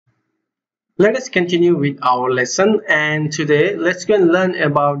Let us continue with our lesson, and today let's go and learn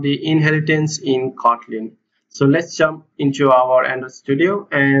about the inheritance in Kotlin. So let's jump into our Android Studio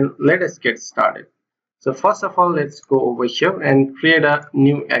and let us get started. So first of all, let's go over here and create a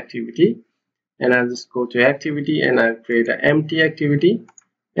new activity, and I'll just go to activity and I'll create an empty activity,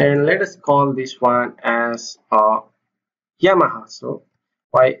 and let us call this one as Yamaha. So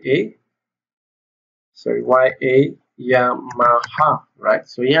YA Yamaha, right?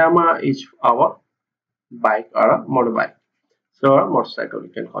 So Yamaha is our bike or a motorbike, so a motorcycle we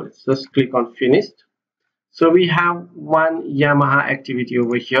can call it. Just click on finished. So we have one Yamaha activity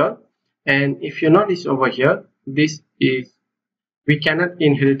over here, and if you notice over here, this is we cannot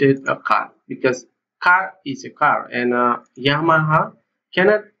inherit a car because car is a car, and Yamaha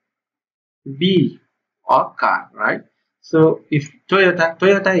cannot be a car, right? So if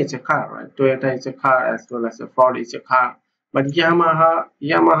Toyota is a car, right? Toyota is a car as well as a Ford is a car, but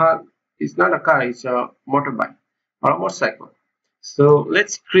Yamaha is not a car, it's a motorbike or a motorcycle. So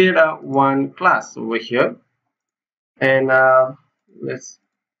let's create a one class over here, and let's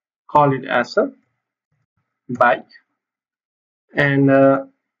call it as a bike. And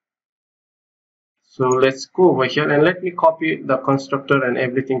so let's go over here and let me copy the constructor and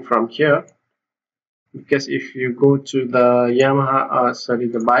everything from here, because if you go to the Yamaha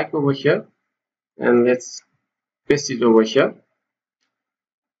the bike over here, and let's paste it over here,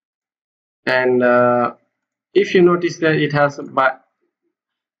 and if you notice that it has a bike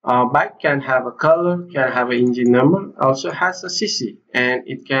can have a color, can have an engine number, also has a CC, and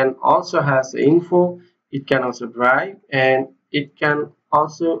it can also has the info, it can also drive, and it can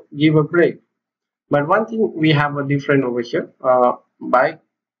also give a brake. But one thing we have a different over here, bike,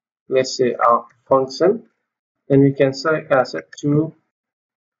 let's say our function, and we can select as a two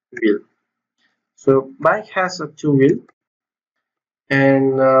wheel. So bike has a two wheel,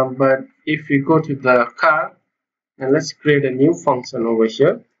 and but if we go to the car and let's create a new function over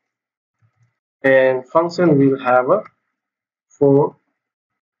here, and function will have a four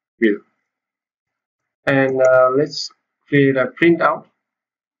wheel, and let's create a printout.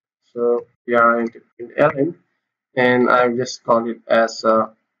 So we are going to print ln, and I just call it as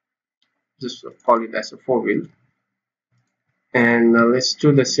a four wheel, and let's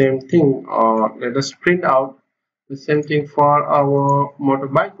do the same thing, or let us print out the same thing for our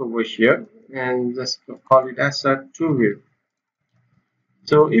motorbike over here, and just call it as a two wheel.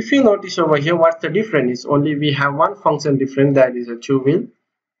 So if you notice over here, what's the difference is only we have one function different, that is a two wheel,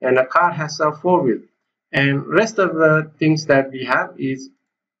 and a car has a four wheel, and rest of the things that we have is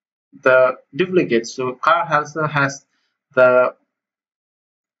the duplicate. So car also has the,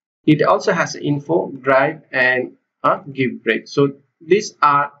 it also has info, drive, and give brake. So these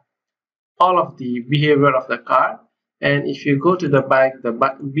are all of the behavior of the car. And if you go to the bike, the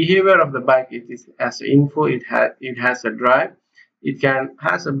behavior of the bike, it is as info, it has a drive, it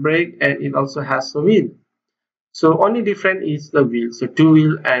has a brake, and it also has a wheel. So only different is the wheel, so two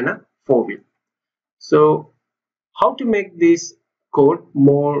wheel and a four wheel. So how to make this code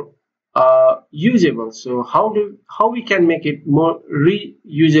more usable? So how we can make it more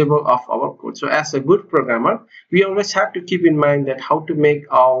reusable of our code? So as a good programmer, we always have to keep in mind that how to make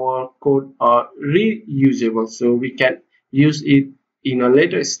our code reusable, so we can use it in a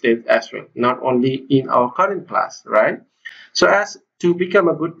later stage as well, not only in our current class, right? So as to become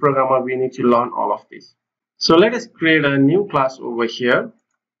a good programmer, we need to learn all of this. So let us create a new class over here,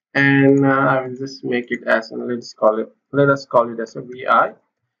 and I will just make it as, and let us call it as a VI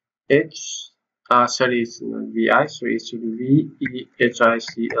H, sorry, it's not VI, so it should be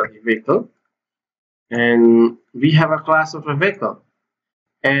VEHICL, vehicle, and we have a class of a vehicle.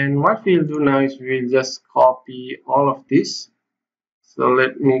 And what we'll do now is we'll just copy all of this. So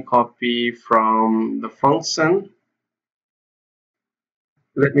let me copy from the function,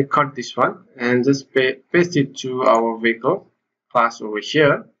 let me cut this one and just paste it to our vehicle class over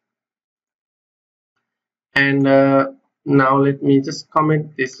here. And now let me just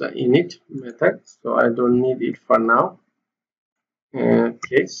comment this init method, so I don't need it for now.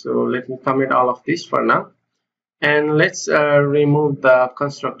 Okay, so let me comment all of this for now, and let's remove the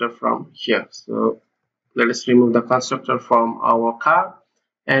constructor from here. So let us remove the constructor from our car,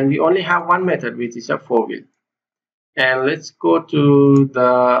 and we only have one method, which is a four wheel. And let's go to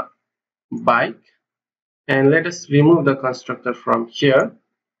the bike, and let us remove the constructor from here,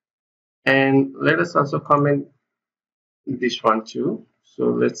 and let us also comment this one too. So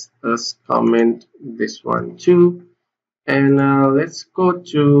let's comment this one too, and let's go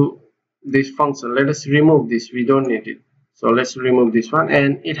to this function. Let us remove this, we don't need it. So let's remove this one,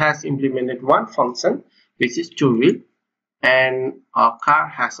 and it has implemented one function, which is two wheel, and our car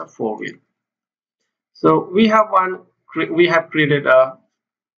has a four wheel. So we have created a,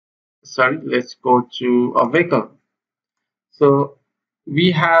 sorry, let's go to a vehicle. So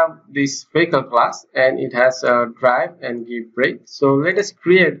we have this vehicle class and it has a drive and give brake. So let us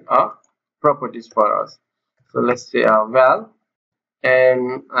create a properties for us. So let's say a val,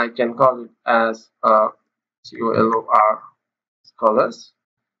 and I can call it as a color, colors,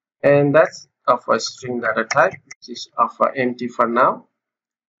 and that's of a string data type, which is of a empty for now.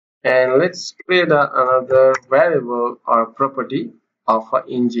 And let's create another variable or property of an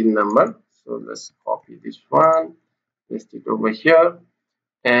engine number. So let's copy this one, paste it over here,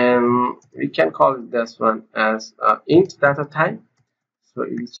 and we can call it this one as int data type. So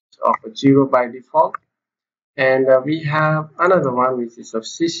it's of a 0 by default. And we have another one which is of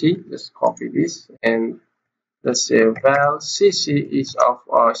cc. Let's copy this, and let's say val cc is of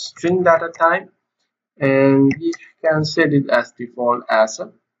a string data type, and we can set it as default as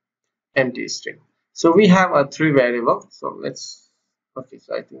a empty string. So we have a three variable. So let's, okay,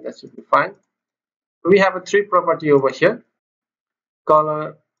 so I think that should be fine. We have a three property over here: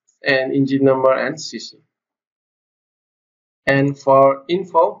 color and engine number and cc. And for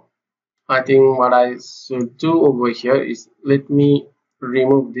info, I think what I should do over here is let me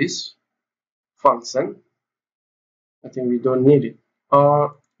remove this function. I think we don't need it,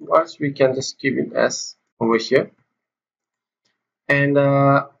 or else we can just keep it as over here. And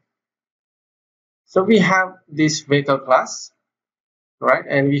so we have this vehicle class, right?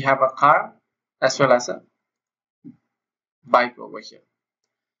 And we have a car as well as a bike over here.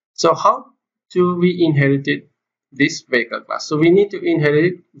 So how do we inherit this vehicle class? So we need to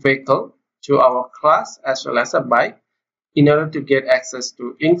inherit vehicle to our class as well as a bike in order to get access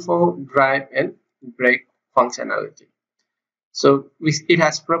to info, drive, and brake functionality. So it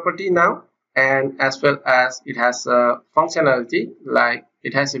has property now, and as well as it has a functionality, like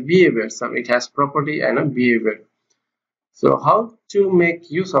it has a behavior. So it has property and a behavior. So how to make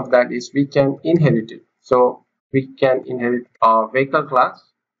use of that is we can inherit it. So we can inherit our vehicle class,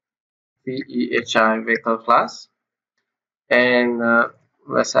 vehi vehicle class, and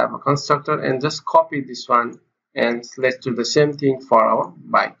let's have a constructor and just copy this one, and let's do the same thing for our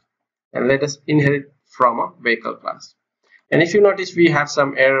bike, and let us inherit from a vehicle class. And if you notice, we have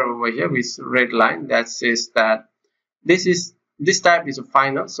some error over here with red line that says that this type is a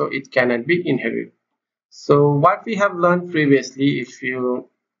final, so it cannot be inherited. So what we have learned previously, if you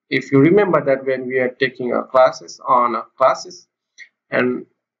remember that when we are taking our classes on our classes and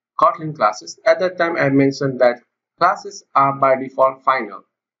Kotlin classes, at that time I mentioned that classes are by default final.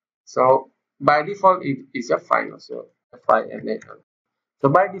 So by default it is a final. So final. So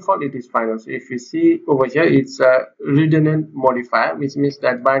by default it is final. So if you see over here, it's a redundant modifier, which means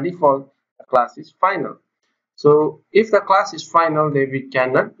that by default the class is final. So if the class is final, then we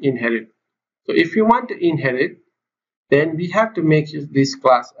cannot inherit. So if you want to inherit, then we have to make use this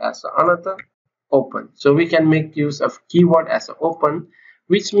class as another open. So we can make use of keyword as an open,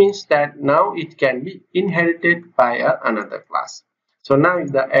 which means that now it can be inherited by another class. So now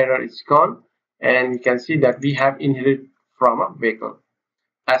the error is gone, and you can see that we have inherited from a vehicle,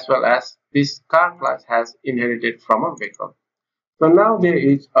 as well as this car class has inherited from a vehicle. So now there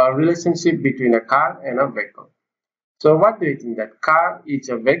is a relationship between a car and a vehicle. So what do you think? That car is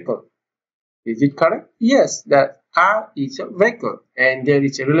a vehicle? Is it correct? Yes, that car is a vehicle, and there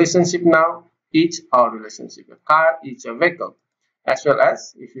is a relationship now. It's our relationship. A car is a vehicle, as well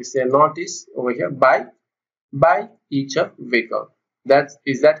as if you say notice over here, bike is a vehicle.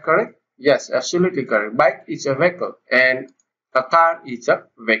 Is that correct? Yes, absolutely correct. Bike is a vehicle, and a car is a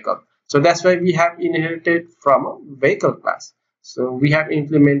vehicle. So that's why we have inherited from a vehicle class. So we have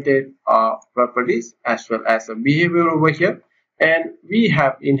implemented our properties as well as a behavior over here, and we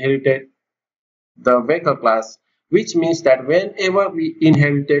have inherited the vehicle class, which means that whenever we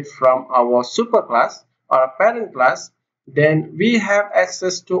inherited from our superclass or a parent class, then we have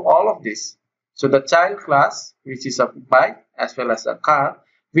access to all of this. So the child class, which is a bike as well as a car,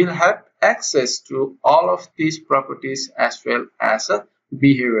 will have access to all of these properties as well as a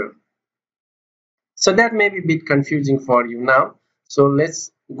behavior. So that may be a bit confusing for you now. So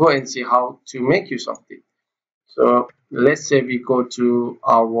let's go and see how to make use of it. So let's say we go to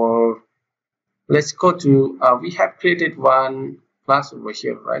our, we have created one class over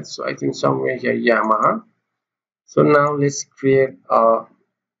here, right? So I think somewhere here, Yamaha. So now let's create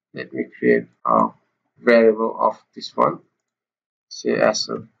let me create a variable of this one. Say as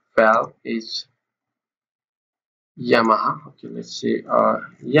a val is Yamaha. Okay, let's say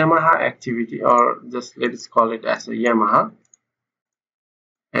Yamaha activity, or just let's call it as a Yamaha.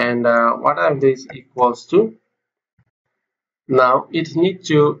 And what are this equals to? Now it needs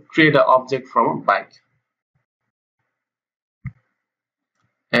to create an object from a bike.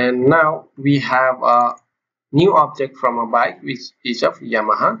 And now we have a new object from a bike which is of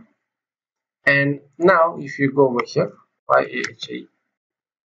Yamaha. And now if you go over here,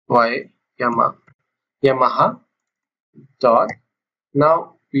 Yamaha, Yamaha dot,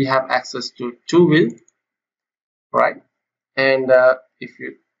 now we have access to two wheel, right? And if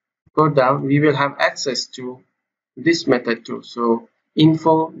you go down, we will have access to this method too. So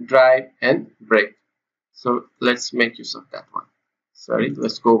info, drive, and brake. So let's make use of that one. Sorry,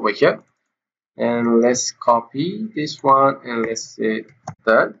 let's go over here and let's copy this one, and let's say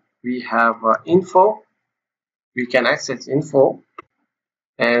that we have info. We can access info,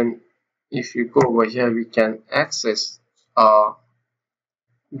 and if you go over here, we can access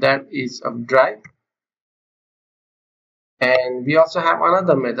that is of drive. And we also have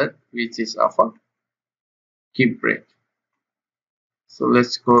another method which is of a keep brake. So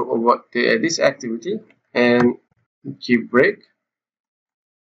let's go over to this activity and keep brake.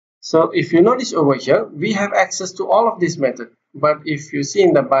 So if you notice over here, we have access to all of this method. But if you see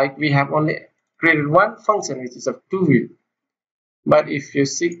in the bike, we have only created one function which is of two wheel. But if you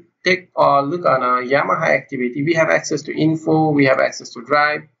take a look on a Yamaha activity, we have access to info, we have access to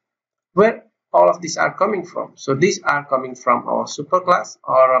drive, where all of these are coming from. So these are coming from our superclass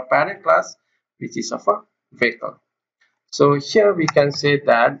or a parent class, which is of a vehicle. So here we can say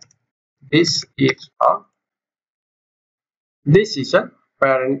that this is a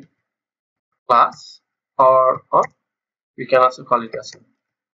parent class, or we can also call it as a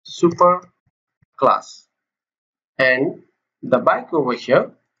super class. And the bike over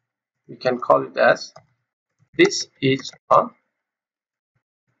here, we can call it as this is a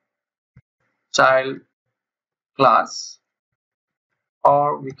child class,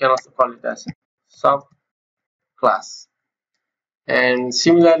 or we can also call it as a sub class. And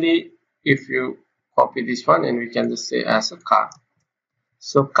similarly, if you copy this one, and we can just say as a car.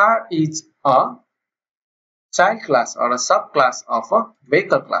 So car is a child class or a subclass of a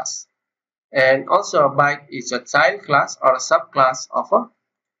vehicle class. And also a bike is a child class or a subclass of a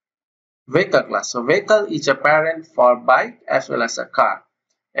vehicle class. So vehicle is a parent for bike as well as a car.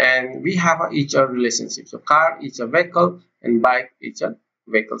 And we have each a relationship. So car is a vehicle and bike is a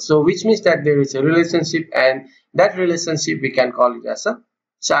vehicle. So which means that there is a relationship, and that relationship we can call it as a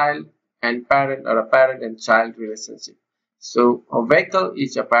child and parent, or a parent and child relationship. So a vehicle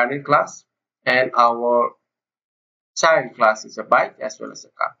is a parent class and our child class is a bike as well as a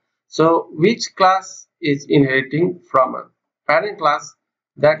car. So which class is inheriting from a parent class,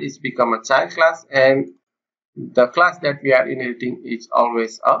 that is become a child class, and the class that we are inheriting is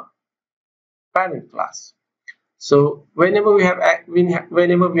always a parent class. So whenever we are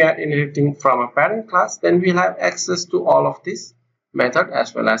inheriting from a parent class, then we'll have access to all of this method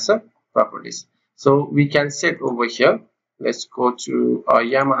as well as properties. So we can set over here. Let's go to our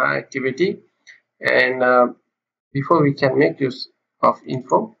Yamaha activity, and before we can make use of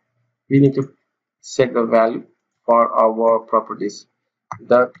info, we need to set the value for our properties.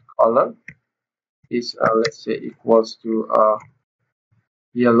 The color is let's say equals to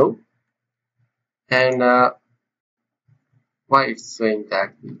yellow, and why it's saying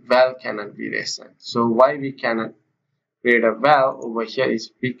that val cannot be reassigned. So why we cannot create a val over here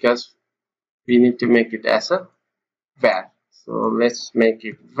is because we need to make it as a var. So let's make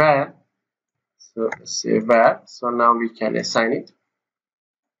it var. So let's say var. So now we can assign it,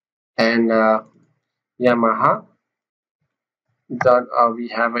 and Yamaha dot we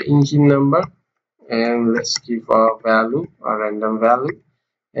have an engine number, and let's give a value, a random value.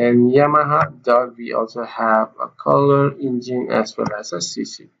 And Yamaha dot we also have a color, engine, as well as a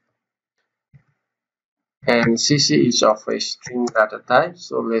CC. And CC is of a string data type,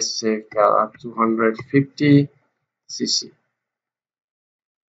 so let's say 250 CC.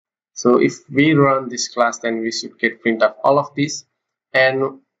 So if we run this class, then we should get print of all of this.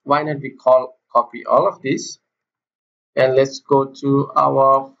 And why not we copy all of this, and let's go to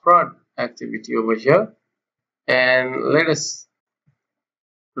our fraud activity over here, and let us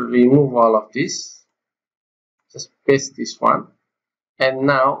remove all of this, just paste this one. And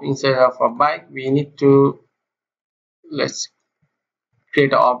now instead of a bike, we need to, let's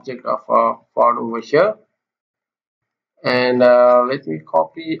create an object of a fraud over here, and let me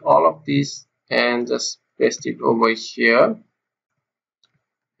copy all of this and just paste it over here.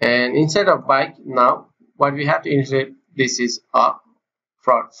 And instead of bike, now what we have to inherit, this is a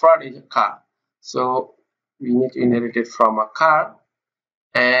fraud is a car, so we need to inherit it from a car.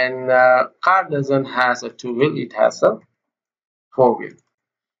 And car doesn't has a two wheel, it has a four wheel.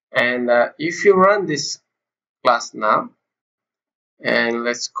 And if you run this class now, and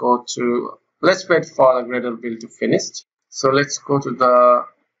let's wait for the Gradle build to finish. So let's go to the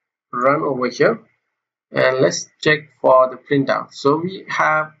run over here, and let's check for the printout. So we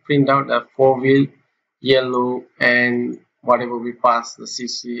have printout a four-wheel, yellow, and whatever we pass the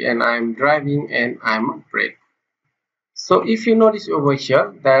CC, and I'm driving and I'm on brake. So if you notice over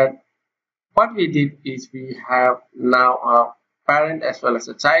here that what we did is we have now a parent as well as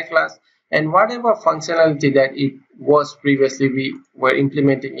a child class, and whatever functionality that it was previously we were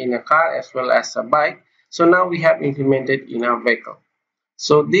implementing in a car as well as a bike, so now we have implemented in a vehicle.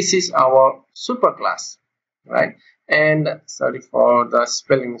 So this is our superclass, right? And sorry for the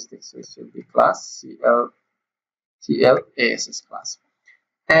spelling mistakes, so it should be class CLASS class.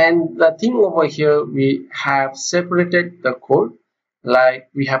 And the thing over here, we have separated the code, like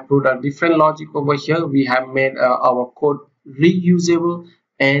we have put a different logic over here. We have made our code reusable.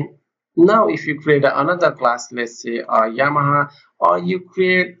 And now if you create another class, let's say Yamaha, or you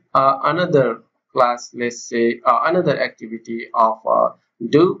create another class, let's say another activity of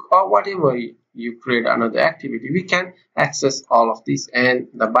Duke, or whatever you create another activity, we can access all of this. And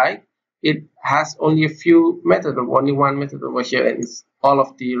the bike, it has only a few methods, only one method over here, and it's all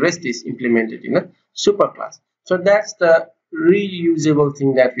of the rest is implemented in a superclass. So that's the reusable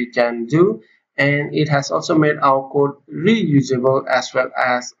thing that we can do, and it has also made our code reusable as well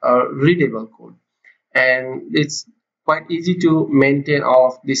as a readable code. And it's quite easy to maintain all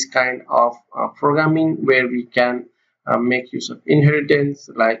of this kind of programming, where we can make use of inheritance,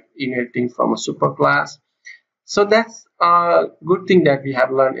 like inheriting from a superclass. So that's a good thing that we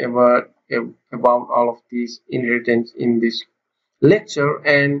have learned about all of these inheritance in this lecture.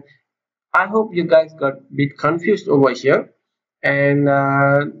 And I hope you guys got a bit confused over here, and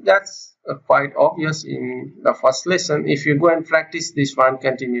that's quite obvious in the first lesson. If you go and practice this one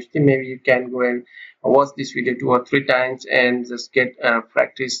continuously, maybe you can go and watch this video 2 or 3 times and just get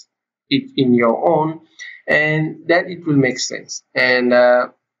practice it in your own, and then it will make sense. And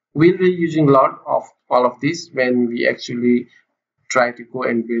we'll be using a lot of all of this when we actually try to go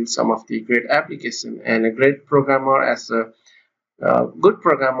and build some of the great application. And a great programmer, as a good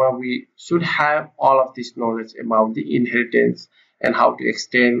programmer, we should have all of this knowledge about the inheritance and how to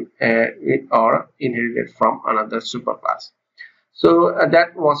extend or inherit it from another superclass. So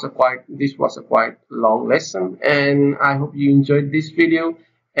this was a quite long lesson, and I hope you enjoyed this video.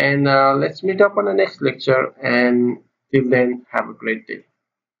 And let's meet up on the next lecture, and till then, have a great day.